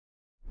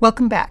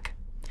Welcome back.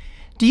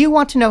 Do you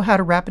want to know how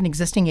to wrap an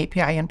existing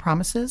API in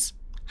promises?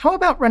 How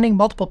about running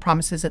multiple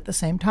promises at the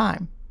same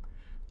time?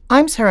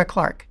 I'm Sarah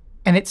Clark,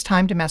 and it's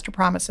time to master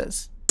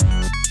promises.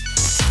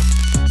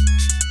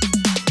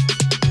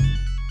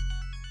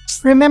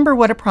 Remember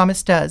what a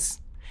promise does.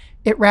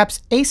 It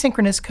wraps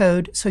asynchronous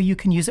code so you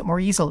can use it more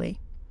easily.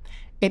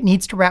 It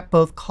needs to wrap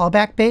both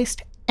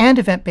callback-based and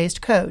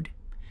event-based code.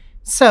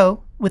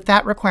 So, with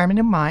that requirement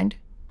in mind,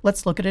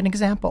 let's look at an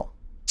example.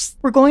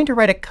 We're going to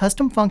write a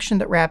custom function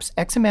that wraps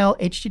XML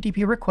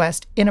HTTP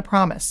request in a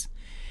promise.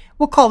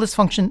 We'll call this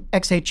function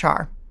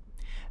XHR.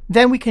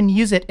 Then we can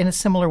use it in a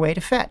similar way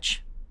to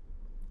fetch.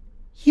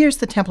 Here's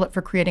the template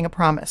for creating a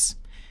promise.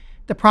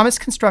 The promise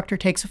constructor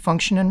takes a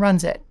function and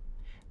runs it.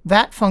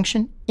 That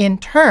function, in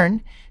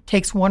turn,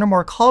 takes one or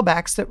more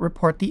callbacks that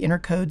report the inner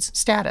code's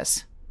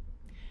status.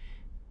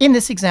 In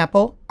this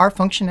example, our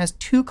function has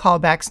two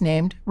callbacks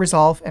named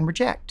resolve and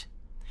reject.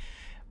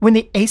 When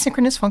the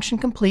asynchronous function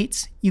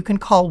completes, you can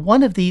call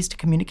one of these to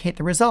communicate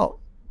the result.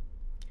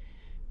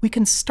 We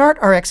can start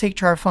our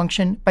XHR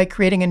function by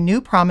creating a new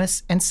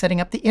promise and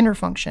setting up the inner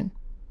function.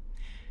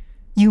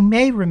 You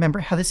may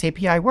remember how this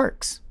API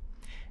works.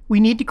 We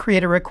need to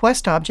create a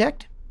request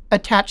object,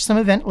 attach some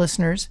event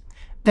listeners,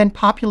 then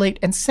populate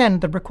and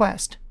send the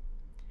request.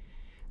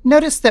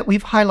 Notice that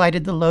we've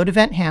highlighted the load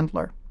event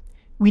handler.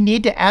 We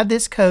need to add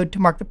this code to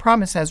mark the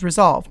promise as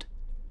resolved.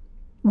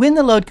 When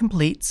the load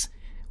completes,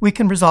 we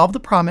can resolve the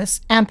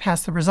promise and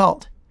pass the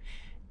result.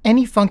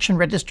 Any function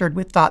registered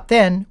with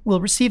 .then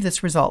will receive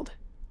this result.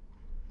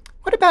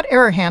 What about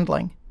error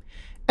handling?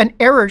 An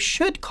error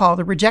should call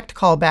the reject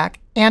callback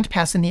and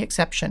pass in the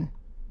exception.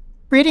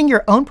 Creating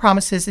your own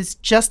promises is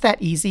just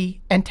that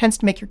easy and tends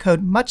to make your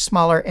code much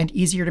smaller and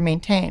easier to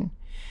maintain.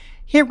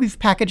 Here we've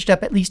packaged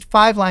up at least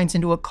 5 lines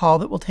into a call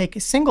that will take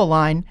a single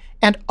line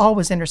and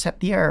always intercept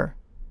the error.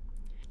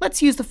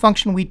 Let's use the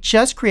function we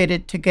just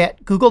created to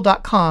get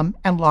google.com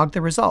and log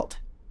the result.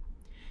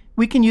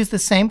 We can use the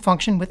same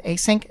function with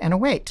async and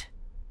await.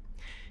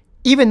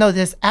 Even though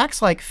this acts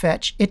like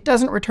fetch, it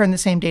doesn't return the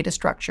same data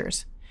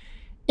structures.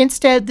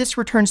 Instead, this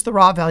returns the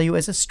raw value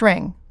as a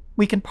string.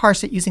 We can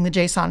parse it using the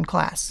JSON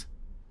class.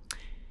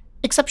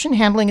 Exception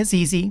handling is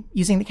easy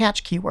using the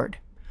catch keyword.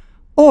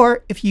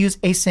 Or, if you use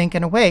async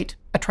and await,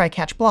 a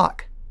try-catch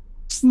block.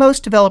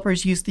 Most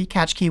developers use the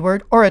catch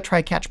keyword or a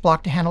try-catch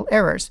block to handle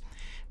errors,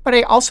 but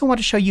I also want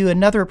to show you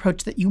another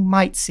approach that you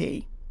might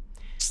see.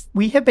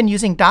 We have been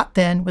using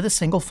 .then with a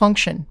single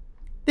function.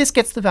 This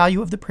gets the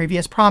value of the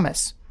previous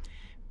promise.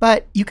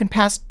 But you can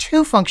pass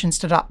 2 functions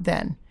to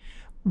 .then,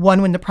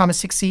 one when the promise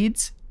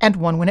succeeds and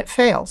one when it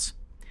fails.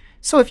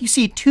 So if you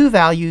see 2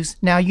 values,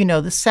 now you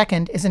know the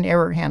second is an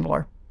error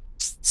handler.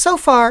 So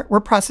far, we're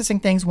processing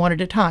things one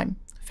at a time,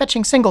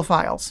 fetching single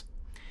files.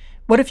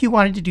 What if you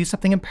wanted to do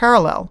something in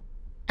parallel?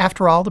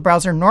 After all, the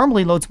browser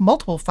normally loads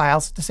multiple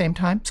files at the same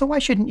time, so why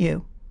shouldn't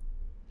you?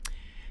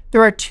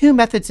 There are 2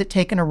 methods that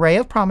take an array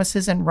of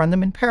promises and run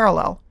them in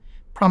parallel,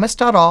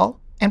 promise.all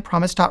and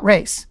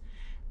promise.race.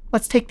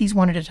 Let's take these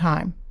one at a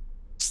time.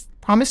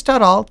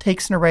 Promise.all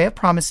takes an array of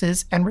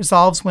promises and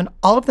resolves when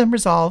all of them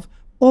resolve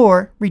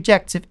or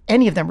rejects if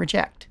any of them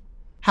reject.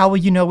 How will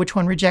you know which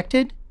one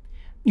rejected?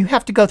 You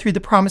have to go through the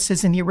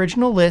promises in the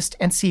original list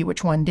and see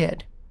which one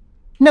did.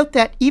 Note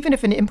that even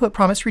if an input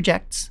promise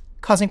rejects,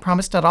 causing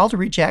promise.all to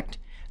reject,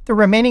 the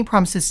remaining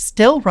promises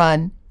still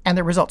run and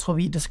the results will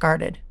be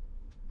discarded.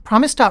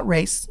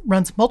 Promise.race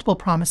runs multiple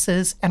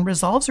promises and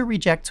resolves or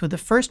rejects with the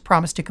first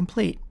promise to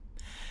complete.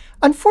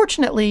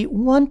 Unfortunately,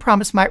 one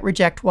promise might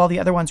reject while the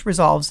other one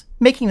resolves,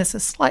 making this a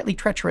slightly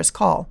treacherous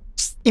call.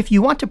 If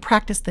you want to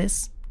practice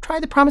this, try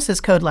the Promises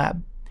Code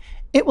Lab.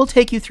 It will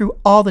take you through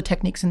all the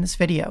techniques in this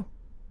video.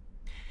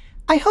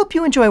 I hope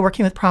you enjoy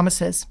working with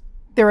promises.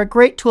 They're a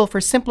great tool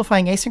for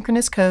simplifying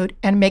asynchronous code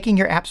and making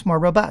your apps more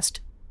robust.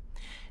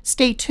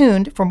 Stay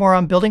tuned for more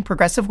on building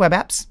progressive web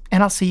apps,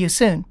 and I'll see you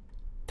soon.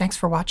 Thanks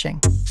for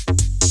watching.